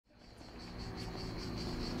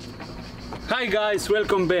Hi guys,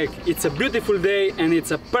 welcome back. It's a beautiful day and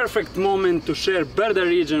it's a perfect moment to share Brda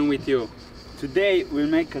region with you. Today we'll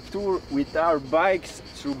make a tour with our bikes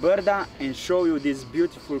through Brda and show you this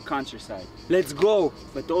beautiful countryside. Let's go!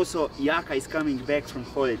 But also Jaka is coming back from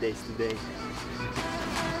holidays today.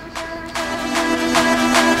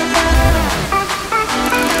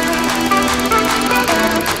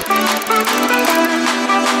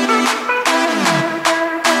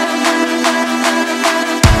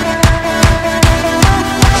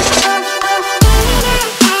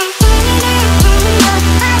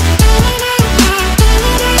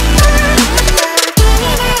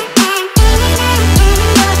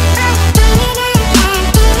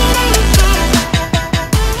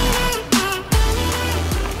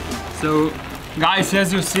 So guys,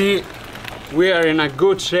 as you see, we are in a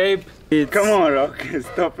good shape. Come on, Rock,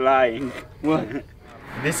 stop lying. What?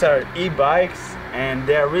 These are e-bikes and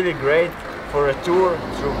they are really great for a tour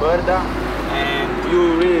through Brda, and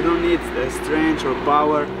you really don't need strength or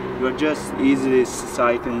power. You're just easily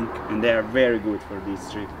cycling and they are very good for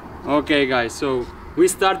this trip. Okay guys, so we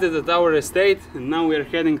started at our estate and now we are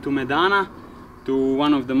heading to Medana, to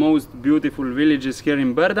one of the most beautiful villages here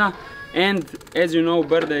in Brda. And as you know,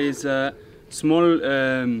 Brda is a small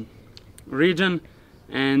region,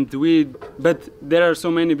 but there are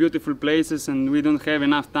so many beautiful places and we don't have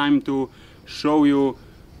enough time to show you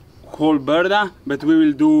whole Brda, but we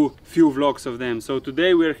will do few vlogs of them. So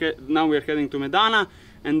today we are heading to Medana,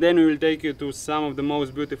 and then we will take you to some of the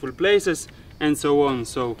most beautiful places and so on.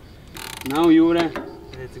 So now, Jure,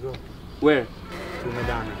 let's go. Where? To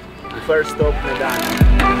Medana. First stop,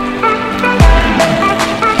 Medana.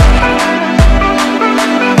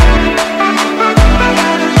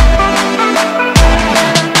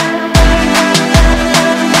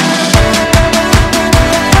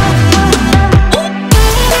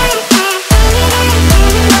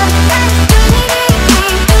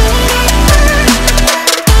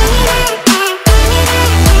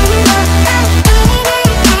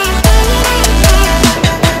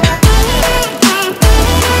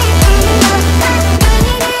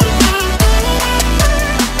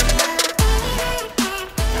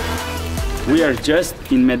 We are just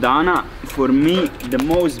in Medana, for me the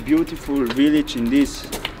most beautiful village in this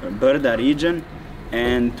Brda region,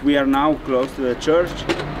 and we are now close to the church,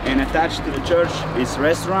 and attached to the church is a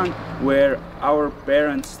restaurant where our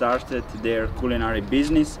parents started their culinary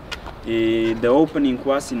business. The opening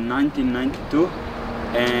was in 1992,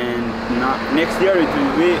 and next year it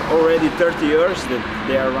will be already 30 years that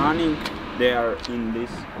they are running, they are in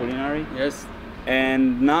this culinary. Yes.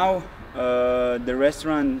 And now the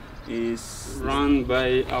restaurant is run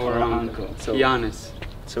by our uncle, so, Janes.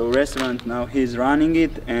 So restaurant now he's running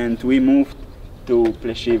it, and we moved to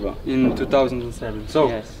Pleshiva in 2007. So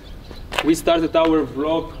yes, we started our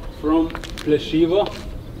vlog from Pleshiva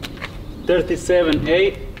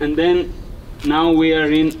 37A, and then now we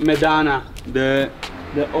are in Medana, the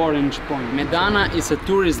orange point. Medana is a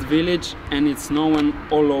tourist village and it's known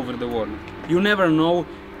all over the world. You never know.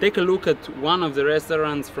 Take a look at one of the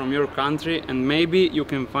restaurants from your country and maybe you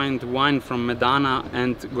can find wine from Medana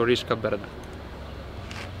and Goriška Brda.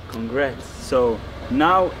 Congrats! So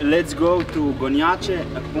now let's go to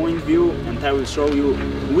Gonjače, a point view, and we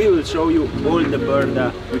will show you all the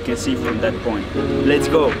Brda we can see from that point. Let's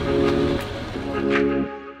go!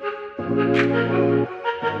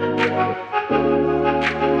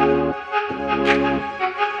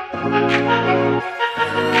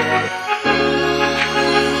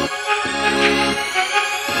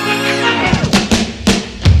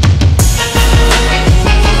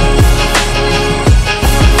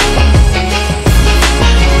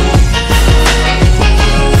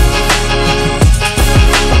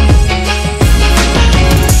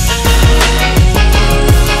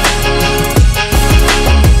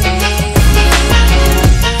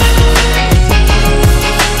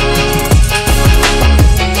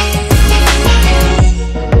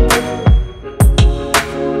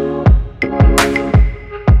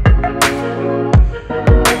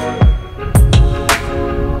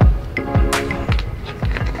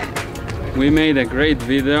 We made a great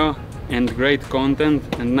video and great content,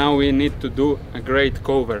 and now we need to do a great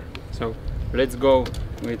cover. So let's go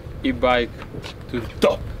with e-bike to the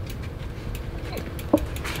top.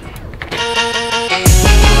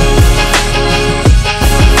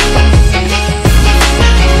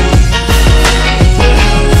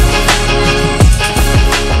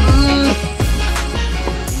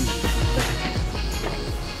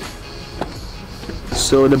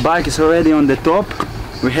 So the bike is already on the top.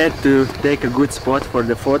 We had to take a good spot for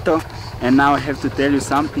the photo, and now I have to tell you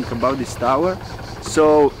something about this tower.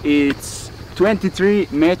 So it's 23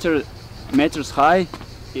 meters meters high.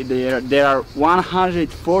 There are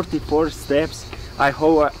 144 steps. I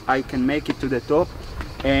hope I can make it to the top.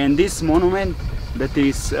 And this monument that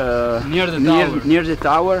is near the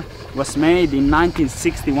tower was made in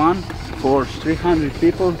 1961 for 300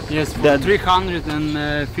 people. Yes, for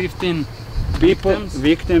 315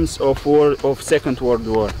 victims of Second World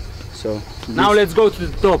War. So now let's go to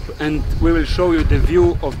the top and we will show you the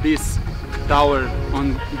view of this tower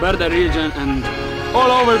on Brda region and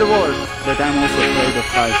all over the world. But I'm also afraid of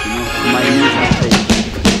heights, you know, my knees are shaking.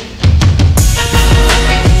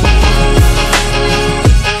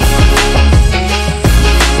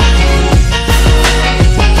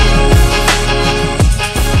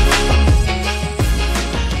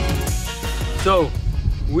 So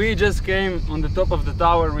we just came on the top of the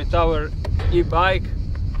tower with our e-bike.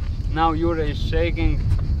 Now Jure is shaking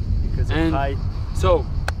Because of height. So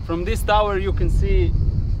from this tower you can see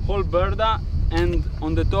whole Brda, and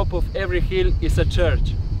on the top of every hill is a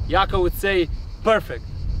church. Jaka would say perfect.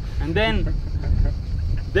 And then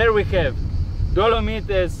there we have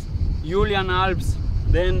Dolomites, Julian Alps,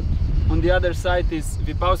 then on the other side is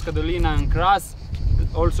Vipavska Dolina and Kras,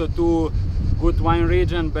 also two good wine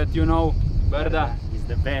region, but you know Brda is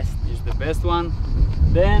the best. Is the best one.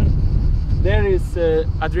 Then there is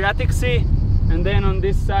Adriatic Sea, and then on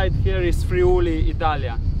this side here is Friuli,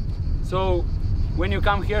 Italia. So when you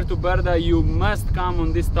come here to Brda, you must come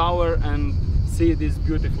on this tower and see this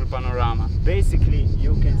beautiful panorama. Basically,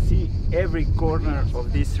 you can see every corner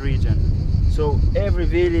of this region. So every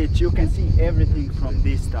village, you can see everything from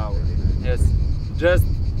this tower. Yes, just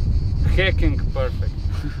hacking perfect.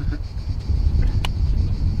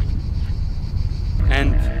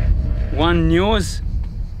 And one news,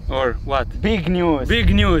 or what? Big news!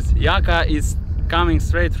 Big news! Jaka is coming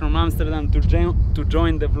straight from Amsterdam to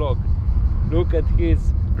join the vlog. Look at his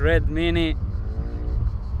red Mini,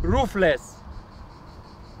 roofless.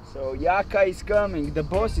 So Jaka is coming, the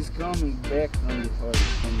boss is coming back from the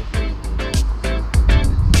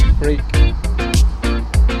Freak.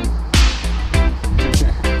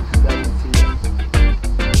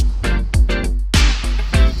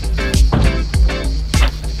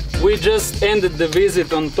 We just ended the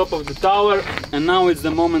visit on top of the tower, and now it's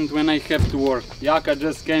the moment when I have to work. Jaka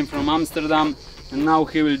just came from Amsterdam and now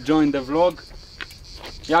he will join the vlog.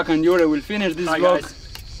 Jaka and Jure will finish this vlog, guys.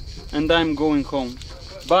 And I'm going home.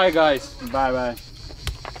 Bye guys. Bye bye.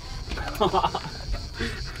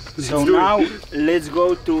 So now let's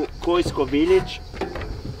go to Koisko village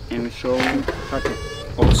and show you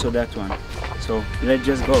also that one. So let's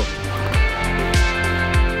just go.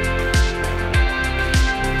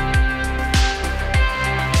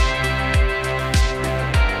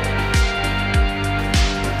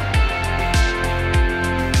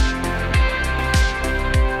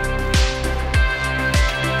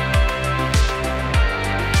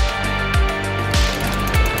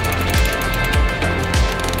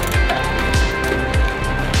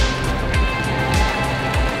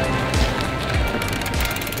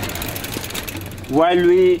 While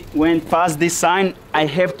we went past this sign, I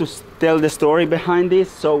have to tell the story behind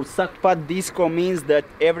this. So Sakpat Disco means that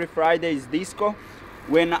every Friday is disco.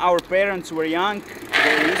 When our parents were young,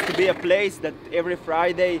 there used to be a place that every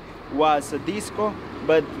Friday was a disco,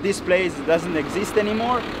 but this place doesn't exist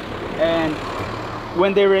anymore. And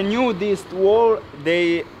when they renewed this wall,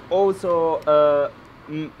 they also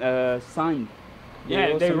signed.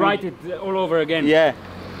 Yeah, they write it all over again. Yeah.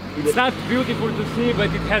 It's not beautiful to see,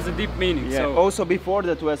 but it has a deep meaning. Yeah. So. Also before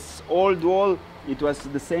that was old wall, it was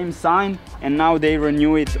the same sign, and now they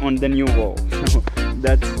renew it on the new wall. So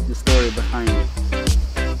that's the story behind it.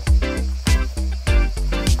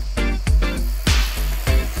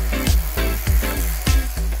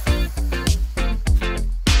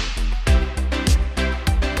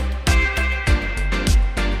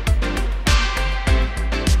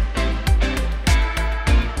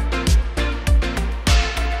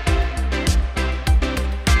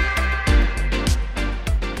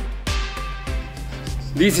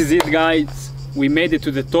 This is it, guys. We made it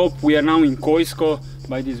to the top. We are now in Koisko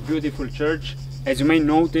by this beautiful church. As you may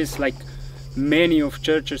notice, like many of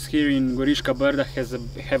churches here in Goriška Brda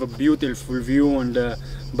have a beautiful view on the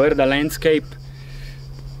Brda landscape.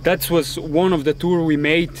 That was one of the tour we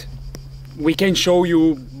made. We can show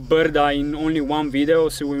you Brda in only one video,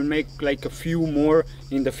 so we'll make like a few more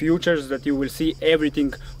in the futures that you will see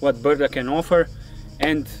everything what Brda can offer.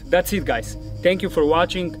 And that's it, guys. Thank you for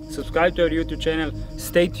watching. Subscribe to our YouTube channel.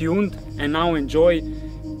 Stay tuned, and now enjoy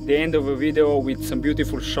the end of the video with some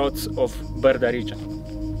beautiful shots of Brda region.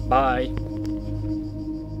 Bye.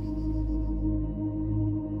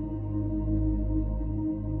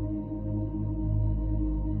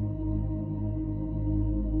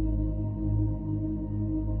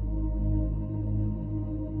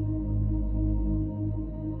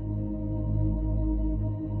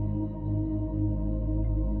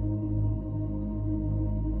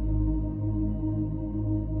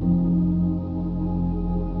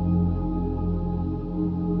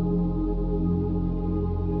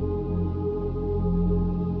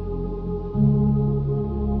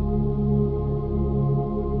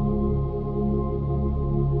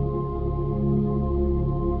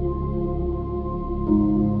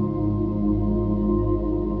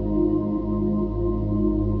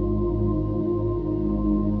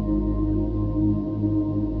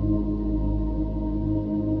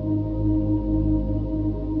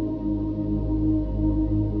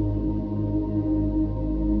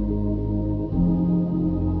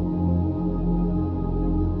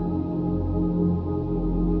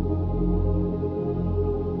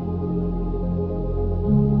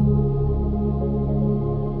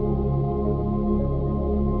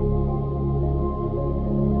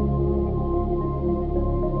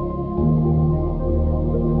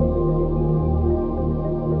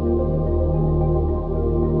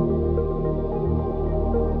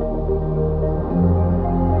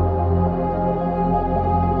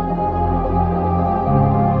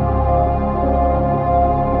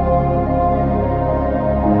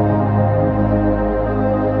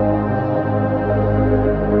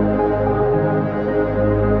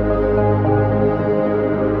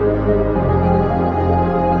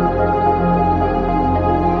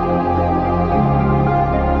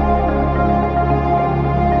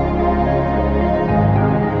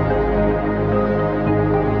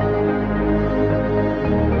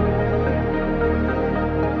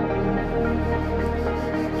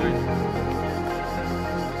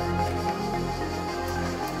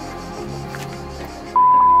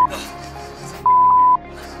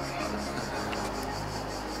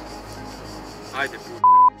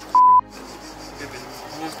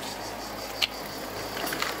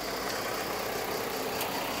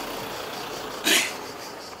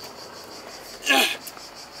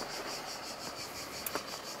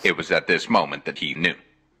 It was at this moment that he knew.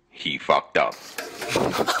 He fucked up.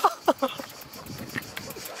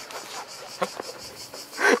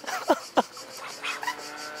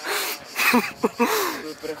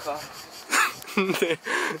 Ne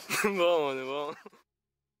bomo.